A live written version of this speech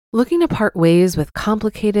Looking to part ways with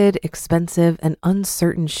complicated, expensive, and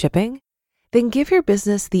uncertain shipping? Then give your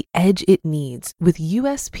business the edge it needs with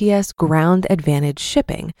USPS Ground Advantage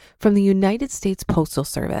shipping from the United States Postal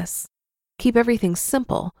Service. Keep everything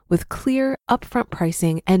simple with clear, upfront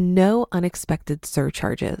pricing and no unexpected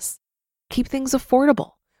surcharges. Keep things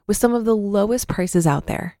affordable with some of the lowest prices out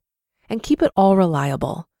there. And keep it all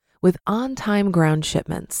reliable with on-time ground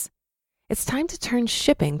shipments. It's time to turn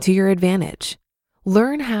shipping to your advantage.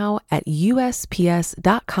 Learn how at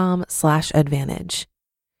USPS.com/advantage.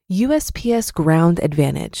 USPS Ground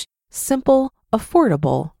Advantage. Simple,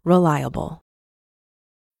 affordable, reliable.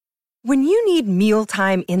 When you need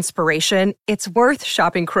mealtime inspiration, it's worth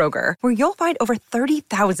shopping Kroger, where you'll find over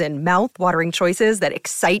 30,000 mouth-watering choices that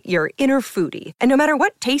excite your inner foodie. And no matter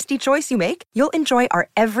what tasty choice you make, you'll enjoy our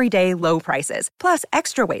everyday low prices, plus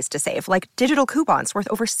extra ways to save, like digital coupons worth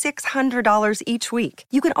over $600 each week.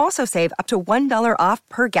 You can also save up to $1 off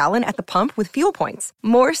per gallon at the pump with fuel points.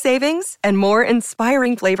 More savings and more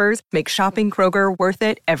inspiring flavors make shopping Kroger worth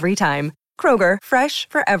it every time. Kroger, fresh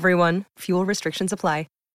for everyone. Fuel restrictions apply.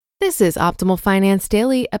 This is Optimal Finance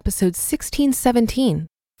Daily, episode 1617,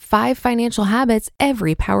 5 Financial Habits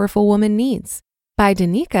Every Powerful Woman Needs, by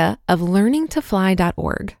Danica of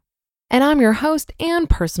learningtofly.org. And I'm your host and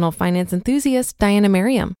personal finance enthusiast, Diana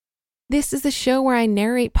Merriam. This is the show where I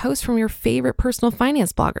narrate posts from your favorite personal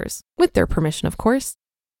finance bloggers, with their permission, of course.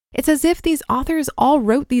 It's as if these authors all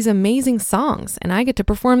wrote these amazing songs, and I get to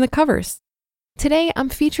perform the covers. Today, I'm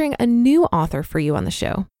featuring a new author for you on the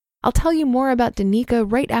show. I'll tell you more about Danica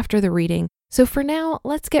right after the reading, so for now,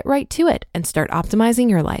 let's get right to it and start optimizing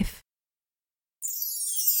your life.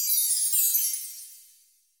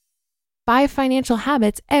 5 Financial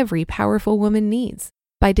Habits Every Powerful Woman Needs,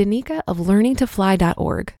 by Danica of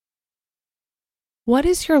learningtofly.org. What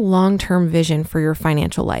is your long-term vision for your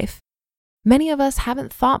financial life? Many of us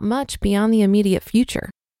haven't thought much beyond the immediate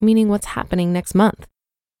future, meaning what's happening next month.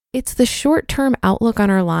 It's the short-term outlook on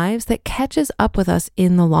our lives that catches up with us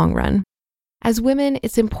in the long run. As women,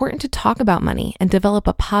 it's important to talk about money and develop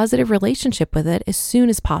a positive relationship with it as soon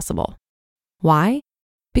as possible. Why?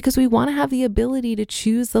 Because we want to have the ability to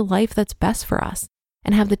choose the life that's best for us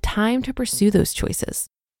and have the time to pursue those choices.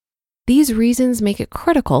 These reasons make it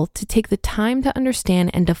critical to take the time to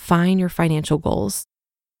understand and define your financial goals.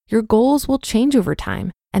 Your goals will change over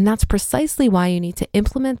time, and that's precisely why you need to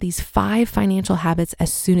implement these 5 financial habits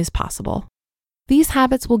as soon as possible. These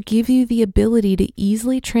habits will give you the ability to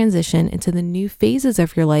easily transition into the new phases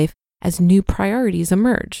of your life as new priorities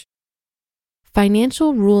emerge.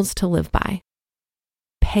 Financial rules to live by.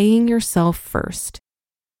 Paying yourself first.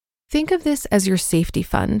 Think of this as your safety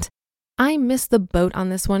fund. I missed the boat on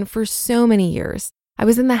this one for so many years. I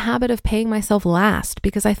was in the habit of paying myself last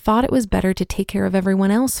because I thought it was better to take care of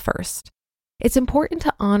everyone else first. It's important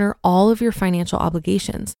to honor all of your financial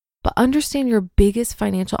obligations, but understand your biggest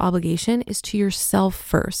financial obligation is to yourself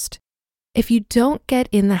first. If you don't get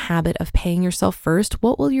in the habit of paying yourself first,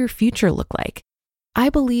 what will your future look like? I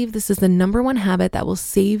believe this is the number one habit that will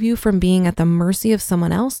save you from being at the mercy of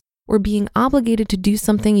someone else or being obligated to do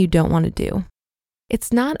something you don't want to do.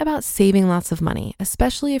 It's not about saving lots of money,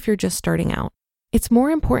 especially if you're just starting out. It's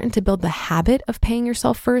more important to build the habit of paying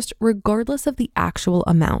yourself first, regardless of the actual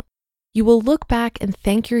amount. You will look back and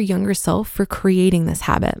thank your younger self for creating this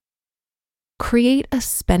habit. Create a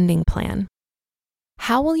spending plan.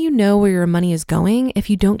 How will you know where your money is going if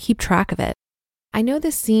you don't keep track of it? I know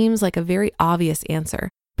this seems like a very obvious answer,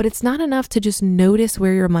 but it's not enough to just notice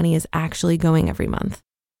where your money is actually going every month.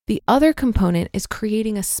 The other component is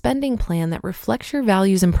creating a spending plan that reflects your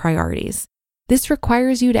values and priorities. This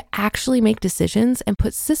requires you to actually make decisions and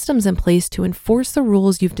put systems in place to enforce the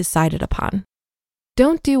rules you've decided upon.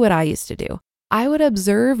 Don't do what I used to do. I would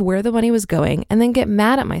observe where the money was going and then get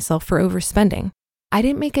mad at myself for overspending. I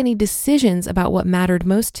didn't make any decisions about what mattered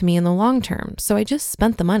most to me in the long term, so I just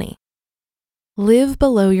spent the money. Live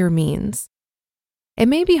below your means. It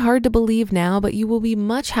may be hard to believe now, but you will be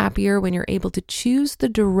much happier when you're able to choose the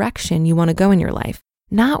direction you want to go in your life,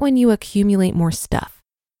 not when you accumulate more stuff.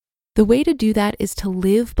 The way to do that is to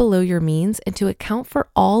live below your means and to account for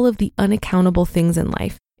all of the unaccountable things in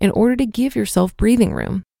life in order to give yourself breathing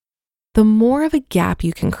room. The more of a gap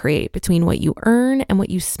you can create between what you earn and what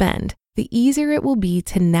you spend, the easier it will be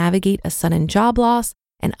to navigate a sudden job loss,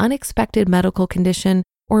 an unexpected medical condition,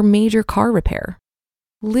 or major car repair.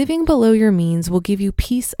 Living below your means will give you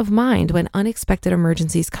peace of mind when unexpected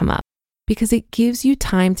emergencies come up, because it gives you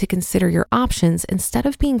time to consider your options instead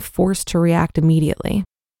of being forced to react immediately.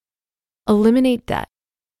 Eliminate debt.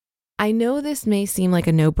 I know this may seem like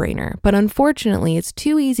a no-brainer, but unfortunately, it's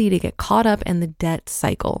too easy to get caught up in the debt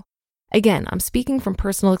cycle. Again, I'm speaking from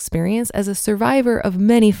personal experience as a survivor of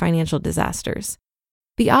many financial disasters.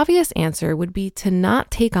 The obvious answer would be to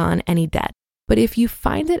not take on any debt. But if you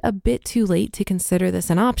find it a bit too late to consider this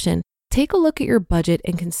an option, take a look at your budget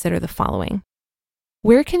and consider the following.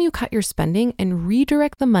 Where can you cut your spending and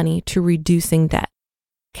redirect the money to reducing debt?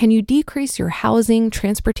 Can you decrease your housing,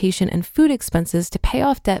 transportation, and food expenses to pay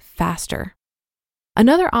off debt faster?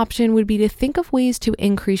 Another option would be to think of ways to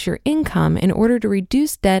increase your income in order to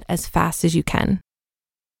reduce debt as fast as you can.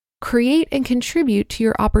 Create and contribute to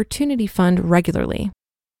your Opportunity Fund regularly.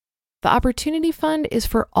 The Opportunity Fund is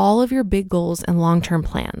for all of your big goals and long-term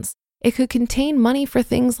plans. It could contain money for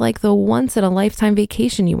things like the once-in-a-lifetime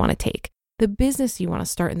vacation you want to take, the business you want to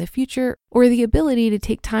start in the future, or the ability to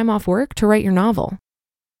take time off work to write your novel.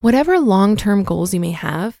 Whatever long-term goals you may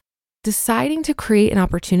have, deciding to create an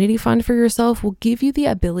opportunity fund for yourself will give you the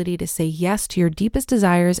ability to say yes to your deepest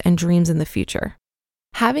desires and dreams in the future.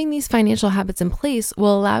 Having these financial habits in place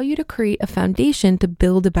will allow you to create a foundation to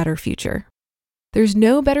build a better future. There's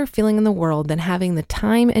no better feeling in the world than having the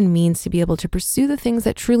time and means to be able to pursue the things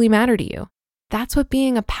that truly matter to you. That's what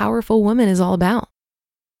being a powerful woman is all about.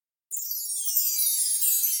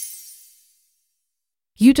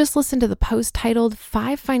 You just listened to the post titled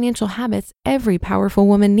 5 Financial Habits Every Powerful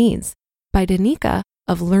Woman Needs by Danica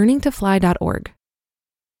of learningtofly.org.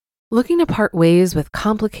 Looking to part ways with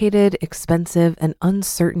complicated, expensive, and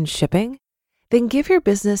uncertain shipping? Then give your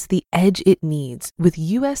business the edge it needs with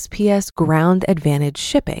USPS Ground Advantage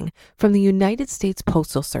shipping from the United States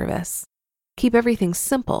Postal Service. Keep everything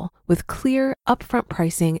simple with clear, upfront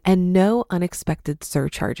pricing and no unexpected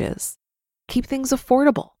surcharges. Keep things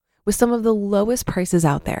affordable with some of the lowest prices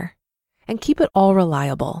out there. And keep it all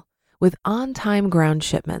reliable with on-time ground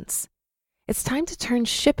shipments. It's time to turn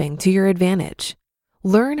shipping to your advantage.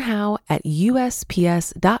 Learn how at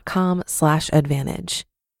USPS.com/advantage.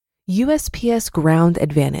 USPS Ground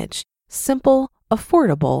Advantage. Simple,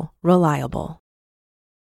 affordable, reliable.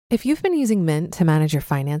 If you've been using Mint to manage your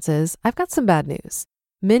finances, I've got some bad news.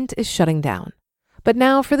 Mint is shutting down. But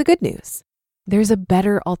now for the good news. There's a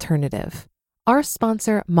better alternative. Our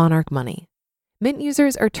sponsor, Monarch Money. Mint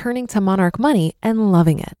users are turning to Monarch Money and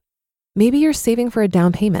loving it. Maybe you're saving for a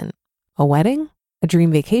down payment, a wedding, a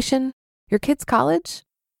dream vacation, your kids' college.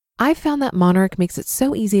 I've found that Monarch makes it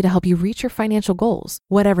so easy to help you reach your financial goals,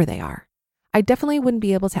 whatever they are. I definitely wouldn't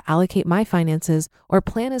be able to allocate my finances or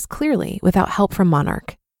plan as clearly without help from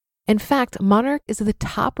Monarch. In fact, Monarch is the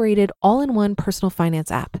top-rated all-in-one personal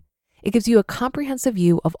finance app. It gives you a comprehensive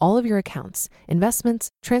view of all of your accounts,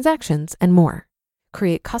 investments, transactions, and more.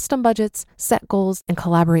 Create custom budgets, set goals, and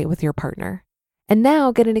collaborate with your partner. And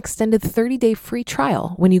now get an extended 30-day free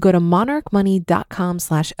trial when you go to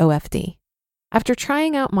monarchmoney.com/OFD. After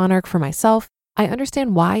trying out Monarch for myself, I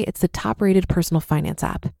understand why it's the top-rated personal finance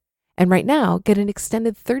app. And right now, get an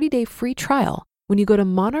extended 30-day free trial when you go to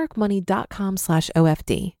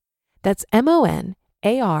monarchmoney.com/OFD. That's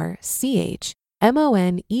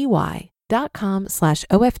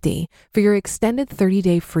monarchmoney.com/OFD for your extended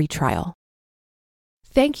 30-day free trial.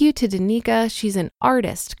 Thank you to Danica. She's an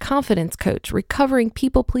artist, confidence coach, recovering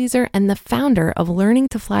people pleaser, and the founder of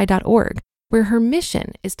learningtofly.org, where her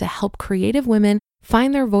mission is to help creative women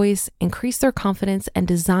find their voice, increase their confidence, and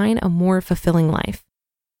design a more fulfilling life.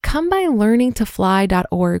 Come by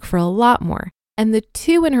learningtofly.org for a lot more, and the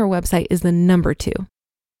 2 in her website is the number 2.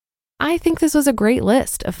 I think this was a great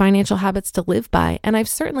list of financial habits to live by, and I've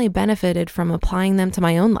certainly benefited from applying them to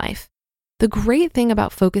my own life. The great thing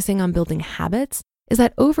about focusing on building habits is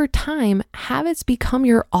that over time, habits become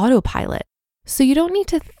your autopilot. So you don't need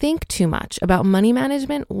to think too much about money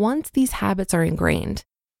management once these habits are ingrained.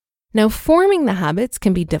 Now, forming the habits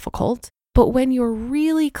can be difficult, but when you're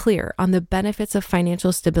really clear on the benefits of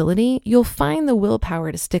financial stability, you'll find the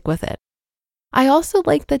willpower to stick with it. I also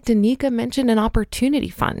like that Danica mentioned an opportunity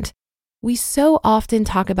fund. We so often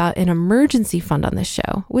talk about an emergency fund on this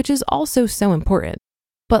show, which is also so important.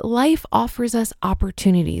 But life offers us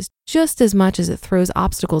opportunities just as much as it throws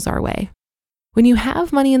obstacles our way. When you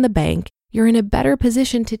have money in the bank, you're in a better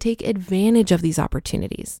position to take advantage of these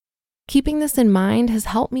opportunities. Keeping this in mind has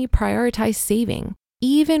helped me prioritize saving,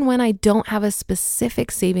 even when I don't have a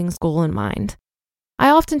specific savings goal in mind. I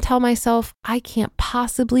often tell myself I can't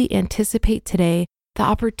possibly anticipate today the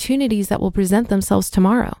opportunities that will present themselves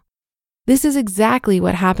tomorrow. This is exactly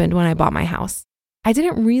what happened when I bought my house. I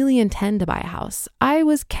didn't really intend to buy a house. I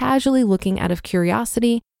was casually looking out of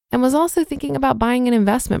curiosity and was also thinking about buying an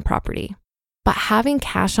investment property. But having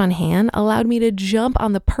cash on hand allowed me to jump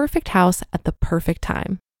on the perfect house at the perfect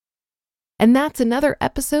time. And that's another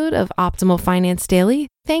episode of Optimal Finance Daily.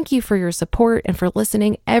 Thank you for your support and for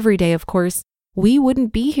listening every day, of course. We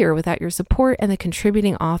wouldn't be here without your support and the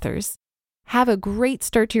contributing authors. Have a great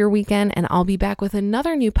start to your weekend, and I'll be back with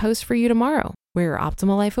another new post for you tomorrow, where your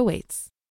optimal life awaits.